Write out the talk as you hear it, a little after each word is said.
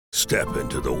Step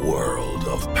into the world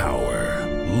of power,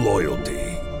 loyalty,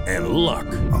 and luck.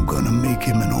 I'm gonna make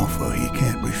him an offer he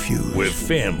can't refuse. With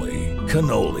family,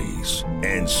 cannolis,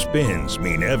 and spins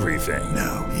mean everything.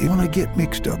 Now, you wanna get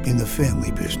mixed up in the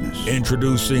family business.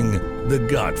 Introducing The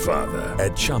Godfather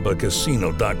at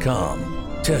ChumbaCasino.com.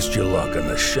 Test your luck in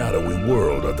the shadowy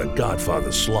world of The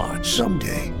Godfather slot.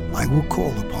 Someday, I will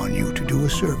call upon you to do a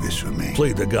service for me.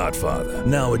 Play The Godfather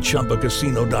now at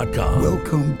ChumbaCasino.com.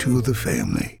 Welcome to the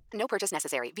family. No purchase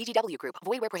necessary. VGW Group.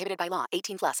 Void where prohibited by law.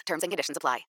 18 plus. Terms and conditions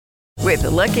apply. With the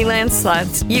Lucky Land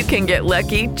Slots, you can get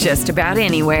lucky just about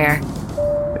anywhere.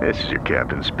 This is your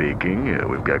captain speaking.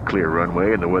 We've got clear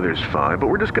runway and the weather's fine, but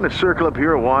we're just going to circle up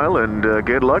here a while and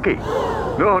get lucky.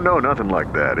 No, nothing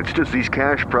like that. It's just these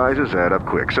cash prizes add up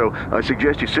quick. So I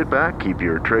suggest you sit back, keep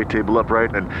your tray table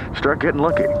upright, and start getting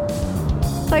lucky.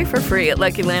 Play for free at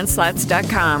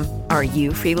LuckyLandSlots.com. Are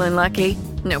you feeling lucky?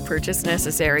 No purchase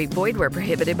necessary. Void where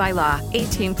prohibited by law.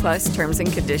 18 plus terms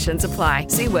and conditions apply.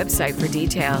 See website for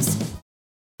details.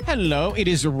 Hello, it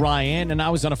is Ryan, and I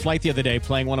was on a flight the other day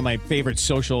playing one of my favorite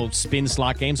social spin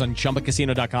slot games on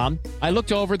ChumbaCasino.com. I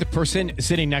looked over at the person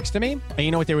sitting next to me, and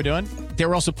you know what they were doing? They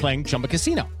were also playing Chumba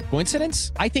Casino.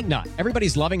 Coincidence? I think not.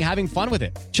 Everybody's loving having fun with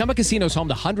it. Chumba Casino is home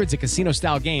to hundreds of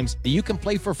casino-style games that you can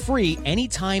play for free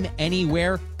anytime,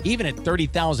 anywhere, even at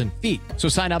 30,000 feet. So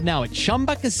sign up now at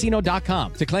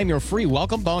ChumbaCasino.com to claim your free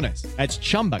welcome bonus. That's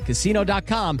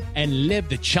ChumbaCasino.com and live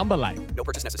the Chumba life. No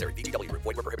purchase necessary. VGW Group.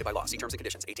 Void where prohibited by law. See terms and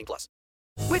conditions. 18 plus.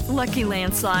 With Lucky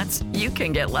Land Slots, you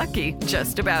can get lucky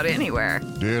just about anywhere.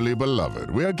 Dearly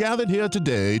beloved, we are gathered here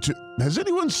today to... Has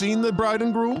anyone seen the bride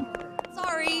and groom?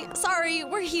 Sorry,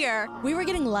 we're here. We were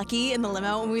getting lucky in the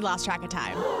limo and we lost track of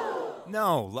time.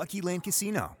 No, Lucky Land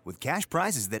Casino, with cash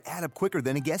prizes that add up quicker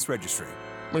than a guest registry.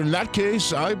 In that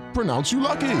case, I pronounce you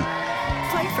lucky.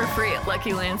 Play for free at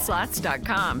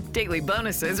LuckyLandSlots.com. Daily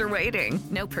bonuses are waiting.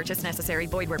 No purchase necessary.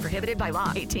 Void where prohibited by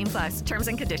law. 18 plus. Terms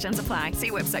and conditions apply.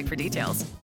 See website for details.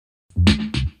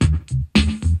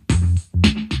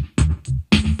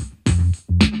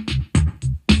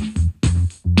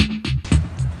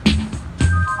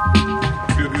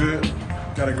 Good.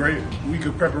 Got a great week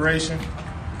of preparation.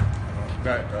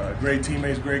 Got great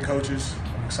teammates, great coaches.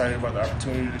 I'm excited about the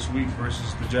opportunity this week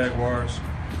versus the Jaguars.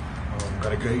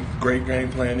 Got a great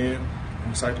game plan in. I'm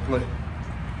excited to play.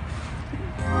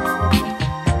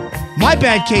 My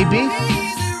bad, KB.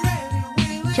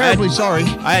 Terribly sorry.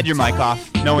 I had your mic off.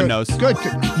 No one knows. Good.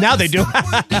 Now they do.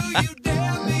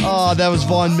 Oh, that was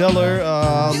Von Miller.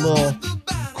 A little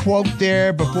quote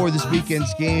there before this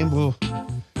weekend's game. Ooh,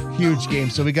 huge game.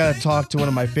 So we got to talk to one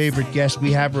of my favorite guests.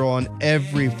 We have her on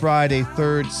every Friday,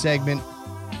 third segment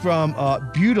from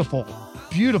beautiful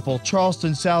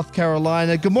Charleston, South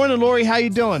Carolina. Good morning, Lori. How you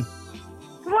doing?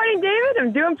 Good morning, David.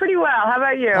 I'm doing pretty well. How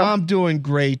about you? I'm doing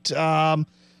great.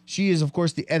 She is, of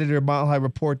course, the editor of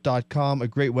MileHighReport.com, a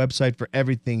great website for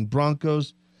everything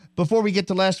Broncos. Before we get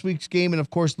to last week's game and, of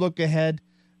course, look ahead,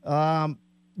 not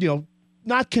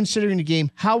considering the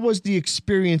game, how was the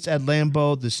experience at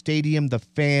Lambeau, the stadium, the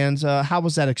fans? How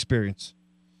was that experience?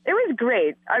 It was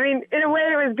great. I mean, in a way,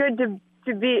 it was good to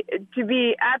be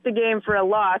at the game for a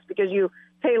loss because you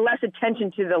pay less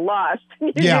attention to the loss than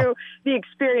you do the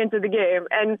experience of the game.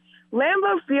 And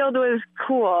Lambeau Field was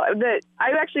cool.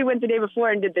 I actually went the day before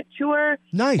and did the tour.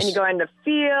 Nice. And you go in the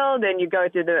field and you go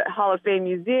to the Hall of Fame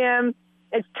Museum.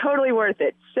 It's totally worth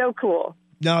it. So cool.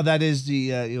 No, that is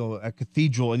the a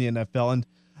cathedral in the NFL, and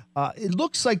it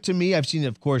looks like to me, I've seen it,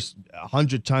 of course,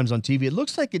 100 times on TV. It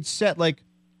looks like it's set like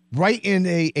right in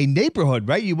a neighborhood,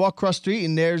 right? You walk across the street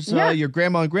and there's your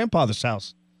grandma and grandfather's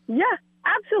house. Yeah,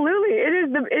 absolutely. It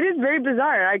is very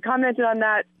bizarre. I commented on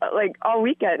that like all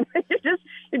weekend.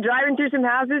 You're driving through some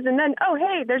houses and then, oh,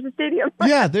 hey, there's a stadium.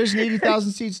 Yeah, there's an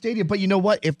 80,000 seat stadium. But you know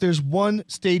what? If there's one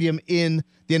stadium in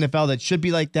the NFL that should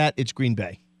be like that, it's Green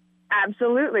Bay.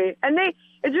 Absolutely. And it's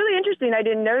really interesting. I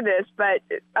didn't know this, but,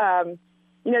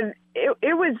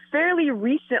 it was fairly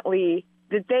recently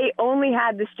that they only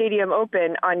had the stadium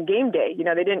open on game day.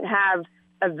 They didn't have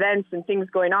events and things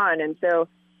going on. And so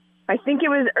I think it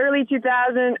was early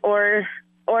 2000 or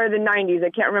the 90s. I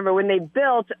can't remember when they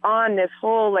built on this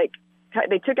whole,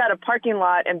 they took out a parking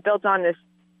lot and built on this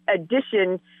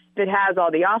addition that has all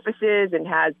the offices and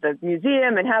has the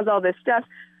museum and has all this stuff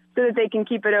so that they can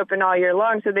keep it open all year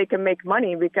long so they can make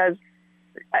money because,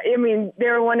 they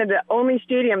were one of the only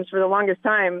stadiums for the longest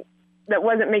time that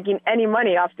wasn't making any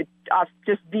money off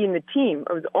just being the team.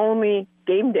 It was only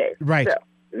game day. Right.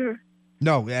 So,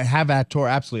 No, have at tour.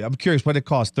 Absolutely. I'm curious what it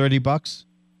costs. $30?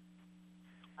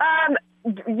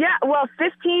 Yeah. Well,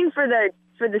 15 for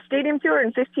for the stadium tour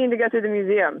and 15 to go through the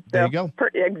museum. There you go.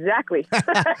 Exactly.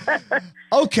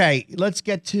 Okay, let's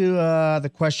get to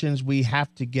the questions we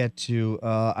have to get to.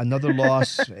 Another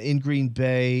loss in Green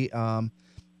Bay.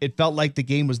 It felt like the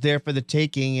game was there for the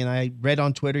taking, and I read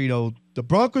on Twitter, the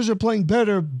Broncos are playing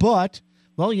better, but,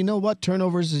 well, you know what?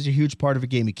 Turnovers is a huge part of a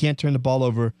game. You can't turn the ball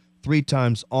over 3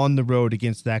 times on the road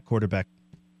against that quarterback.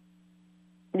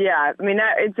 Yeah, I mean,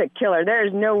 it's a killer. There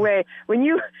is no way. When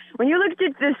you looked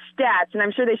at the stats, and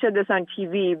I'm sure they showed this on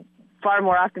TV far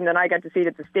more often than I got to see it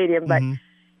at the stadium, but,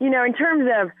 in terms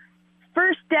of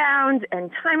first downs and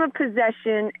time of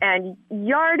possession and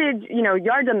yardage,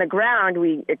 yards on the ground,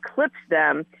 we eclipsed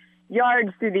them.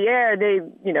 Yards through the air,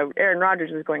 Aaron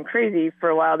Rodgers was going crazy for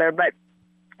a while there, but,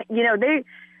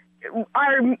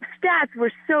 our stats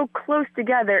were so close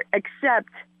together except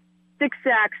 6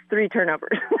 sacks, 3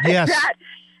 turnovers. Yes.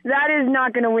 That is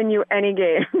not going to win you any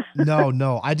games.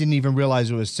 No. I didn't even realize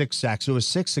it was 6 sacks. It was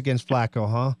 6 against Flacco,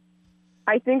 huh?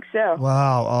 I think so.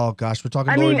 Wow. Oh, gosh. We're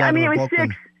talking I mean, it was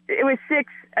 6. It was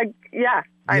 6. Yeah.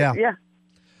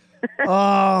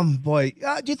 Boy.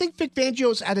 Do you think Vic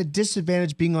Fangio's at a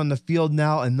disadvantage being on the field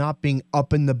now and not being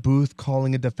up in the booth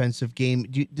calling a defensive game?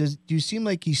 Do you seem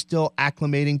like he's still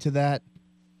acclimating to that?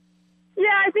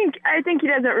 Yeah, I think he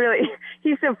doesn't really.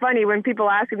 He's so funny when people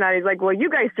ask him that. He's like, "Well, you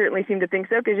guys certainly seem to think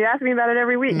so because you ask me about it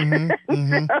every week." So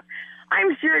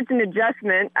I'm sure it's an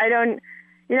adjustment. I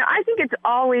think it's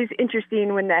always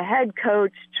interesting when the head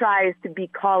coach tries to be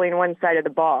calling one side of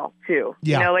the ball too.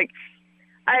 Yeah.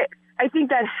 I think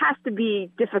that has to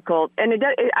be difficult, and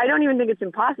I don't even think it's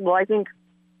impossible. I think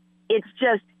it's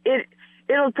just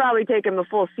it'll probably take him a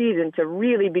full season to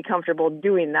really be comfortable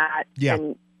doing that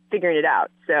and figuring it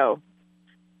out. So.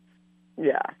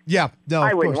 Yeah. No,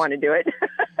 I wouldn't want to do it.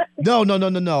 No.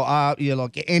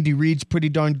 Look, Andy Reid's pretty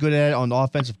darn good at it on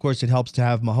offense. Of course, it helps to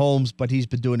have Mahomes, but he's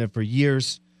been doing it for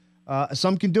years.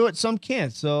 Some can do it, some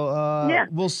can't. So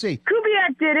we'll see.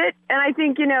 Kubiak did it, and I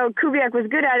think Kubiak was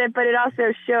good at it, but it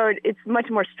also showed it's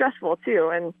much more stressful too,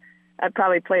 and that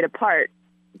probably played a part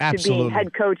to being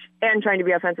head coach and trying to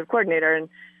be offensive coordinator. And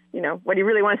what he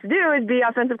really wants to do is be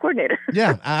offensive coordinator.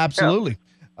 Yeah, absolutely.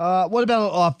 What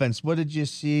about offense? What did you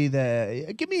see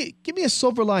there? Give me a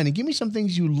silver lining. Give me some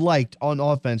things you liked on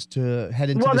offense to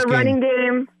head into this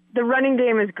game. The running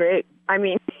game is great. I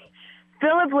mean,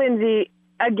 Phillip Lindsay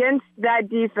against that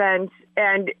defense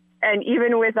and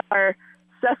even with our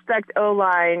suspect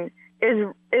O-line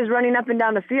is running up and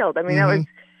down the field. I mean,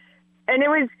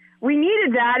 we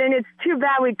needed that, and it's too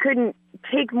bad we couldn't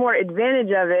take more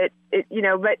advantage of it.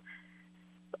 But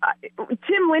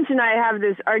Tim Lynch and I have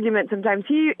this argument sometimes.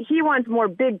 He wants more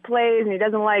big plays, and he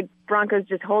doesn't like Broncos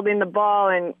just holding the ball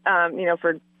and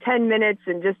for 10 minutes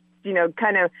and just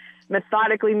kind of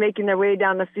methodically making their way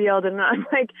down the field. And I'm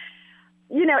like,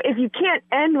 if you can't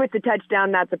end with the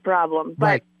touchdown, that's a problem.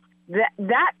 But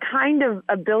that kind of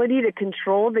ability to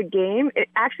control the game, it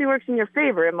actually works in your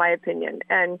favor, in my opinion.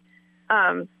 And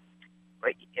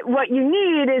what you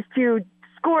need is to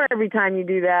score every time you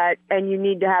do that, and you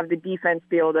need to have the defense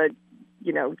be able to,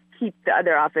 keep the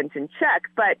other offense in check.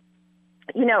 But,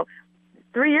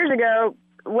 3 years ago,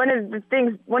 one of the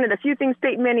few things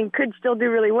Peyton Manning could still do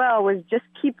really well was just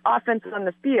keep offense on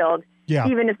the field,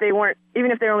 even if they're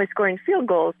only scoring field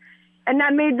goals, and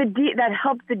that made that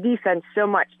helped the defense so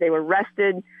much. They were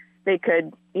rested. They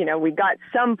could, we got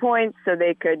some points, so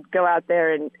they could go out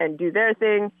there and do their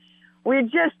thing. We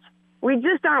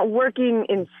just aren't working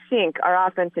in sync, our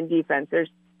offense and defense. There's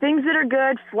things that are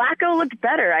good. Flacco looked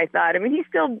better, I thought. I mean, he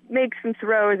still makes some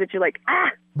throws that you're like,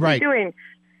 what are you doing?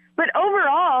 But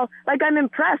overall, I'm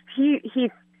impressed.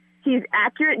 He's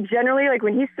accurate generally. Like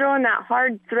when he's throwing that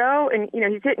hard throw and,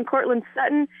 he's hitting Cortland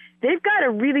Sutton, they've got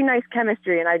a really nice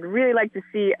chemistry, and I'd really like to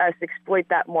see us exploit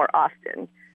that more often.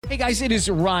 Hey guys, it is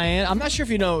Ryan. I'm not sure if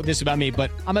you know this about me,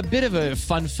 but I'm a bit of a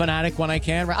fun fanatic when I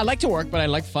can. I like to work, but I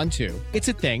like fun too. It's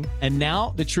a thing. And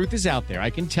now the truth is out there.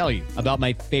 I can tell you about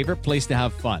my favorite place to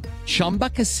have fun. Chumba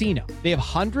Casino. They have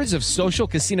hundreds of social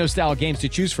casino style games to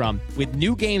choose from with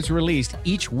new games released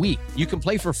each week. You can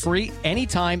play for free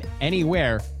anytime,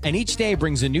 anywhere. And each day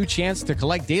brings a new chance to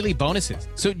collect daily bonuses.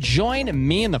 So join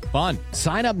me in the fun.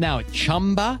 Sign up now at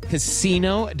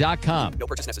ChumbaCasino.com. No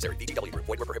purchase necessary. VGW Group.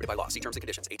 Void where prohibited by law. See terms and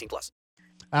conditions. 18+.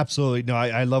 Absolutely. No,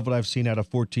 I love what I've seen out of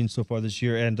 14 so far this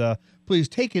year. And please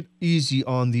take it easy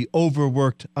on the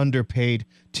overworked, underpaid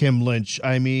Tim Lynch.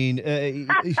 I mean,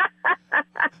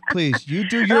 please, you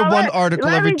do your one article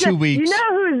every 2 weeks.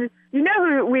 You know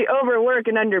who we overwork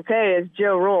and underpay is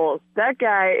Joe Rolls. That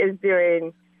guy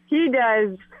he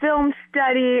does film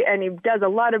study and he does a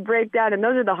lot of breakdown, and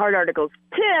those are the hard articles.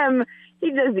 Tim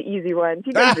does the easy ones.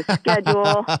 He does the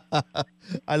schedule.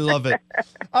 I love it.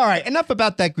 All right, enough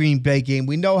about that Green Bay game.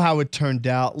 We know how it turned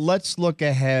out. Let's look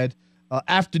ahead.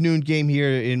 Afternoon game here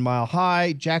in Mile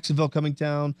High, Jacksonville coming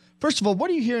down. First of all, what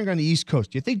are you hearing on the East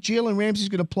Coast? Do you think Jalen Ramsey's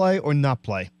going to play or not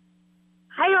play?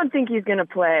 I don't think he's going to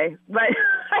play, but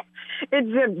it's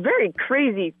a very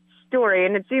crazy story,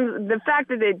 and it seems the fact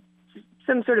that it's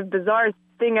some sort of bizarre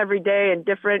thing every day and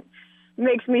different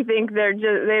makes me think they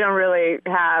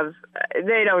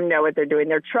don't know what they're doing.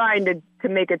 They're trying to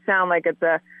make it sound like it's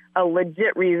a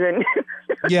legit reason.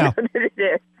 Yeah. That it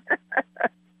is.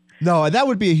 No, that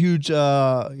would be a huge,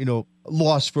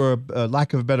 loss for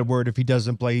lack of a better word if he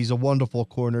doesn't play. He's a wonderful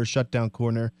corner, shutdown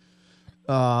corner.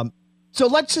 So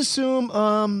let's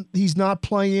assume he's not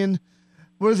playing.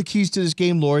 What are the keys to this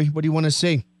game, Lori? What do you want to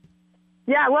see?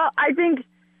 Yeah, well, I think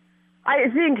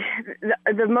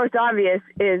the most obvious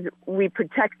is we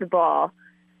protect the ball.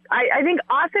 I think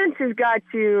offense has got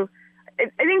to.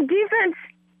 I think defense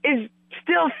is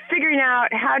still figuring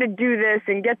out how to do this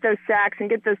and get those sacks and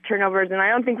get those turnovers, and I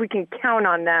don't think we can count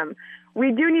on them.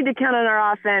 We do need to count on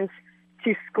our offense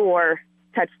to score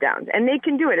touchdowns, and they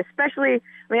can do it. Especially,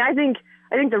 I think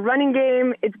the running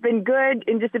game, it's been good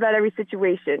in just about every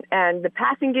situation, and the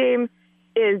passing game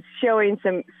is showing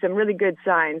some really good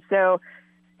signs. So,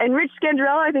 and Rich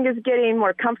Scangarello, I think, is getting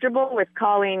more comfortable with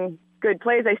calling good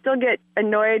plays. I still get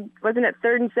annoyed. Wasn't it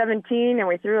 3rd and 17, and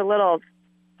we threw a little,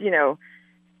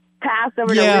 pass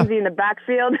over to Lindsey in the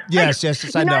backfield? Yes, I know.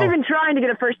 He's not even trying to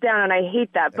get a first down, and I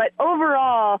hate that. But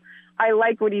overall, I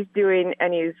like what he's doing,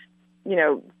 and he's,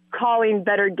 calling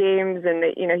better games, and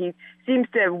he seems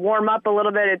to warm up a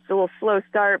little bit. It's a little slow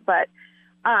start, but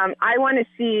I want to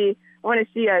see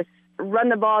us run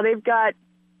the ball. They've got.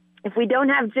 If we don't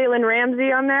have Jalen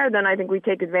Ramsey on there, then I think we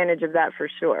take advantage of that for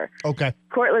sure. Okay.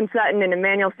 Cortland Sutton and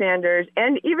Emmanuel Sanders,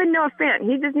 and even Noah Fant.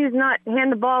 He just needs not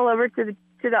hand the ball over to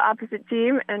the opposite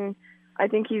team, and I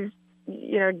think he's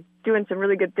doing some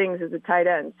really good things as a tight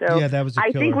end. So yeah, that was a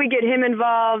I killer. think we get him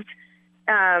involved,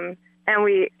 and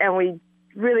we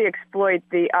really exploit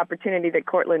the opportunity that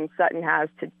Cortland Sutton has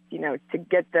to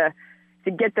get those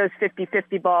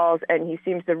 50-50 balls, and he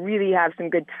seems to really have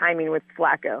some good timing with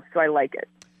Flacco. So I like it.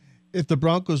 If the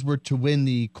Broncos were to win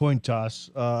the coin toss,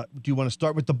 do you want to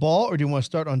start with the ball or do you want to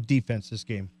start on defense this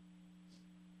game?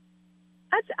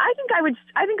 I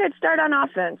think I'd start on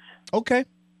offense. Okay.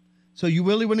 So you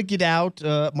really want to get out,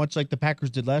 much like the Packers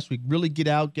did last week, really get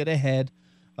out, get ahead,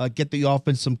 get the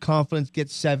offense some confidence, get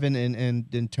 7 and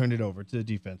then turn it over to the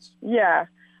defense. Yeah.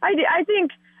 I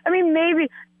think, maybe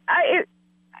I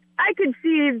could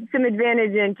see some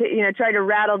advantage in try to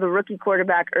rattle the rookie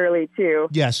quarterback early too.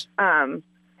 Yes.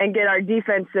 And get our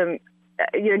defense some,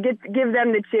 give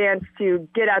them the chance to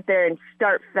get out there and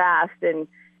start fast and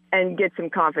get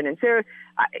some confidence. So,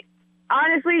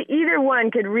 honestly, either one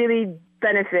could really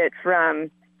benefit from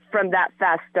that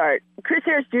fast start. Chris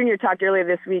Harris Jr. talked earlier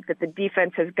this week that the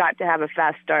defense has got to have a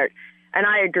fast start, and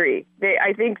I agree.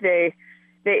 I think they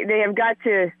have got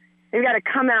to. They've got to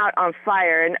come out on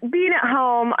fire, and being at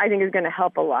home, I think, is going to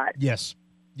help a lot. Yes.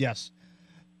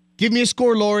 Give me a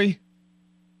score, Lori.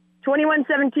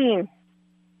 21-17.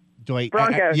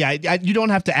 Broncos. You don't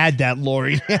have to add that,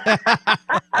 Lori.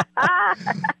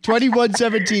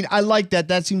 21-17. I like that.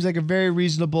 That seems like a very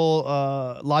reasonable,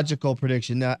 logical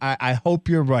prediction. I hope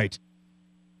you're right.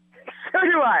 So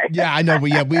do I. Yeah, I know.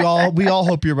 We all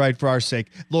hope you're right for our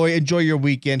sake. Lori, enjoy your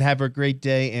weekend. Have a great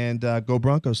day, and go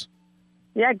Broncos.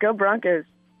 Yeah, go Broncos.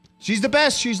 She's the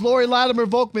best. She's Lori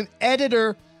Latimer-Volkman,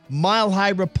 editor,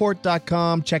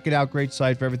 MileHighReport.com. Check it out. Great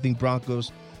site for everything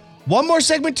Broncos. One more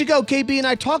segment to go. KB and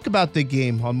I talk about the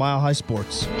game on Mile High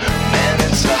Sports. Man,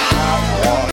 it's a hot one.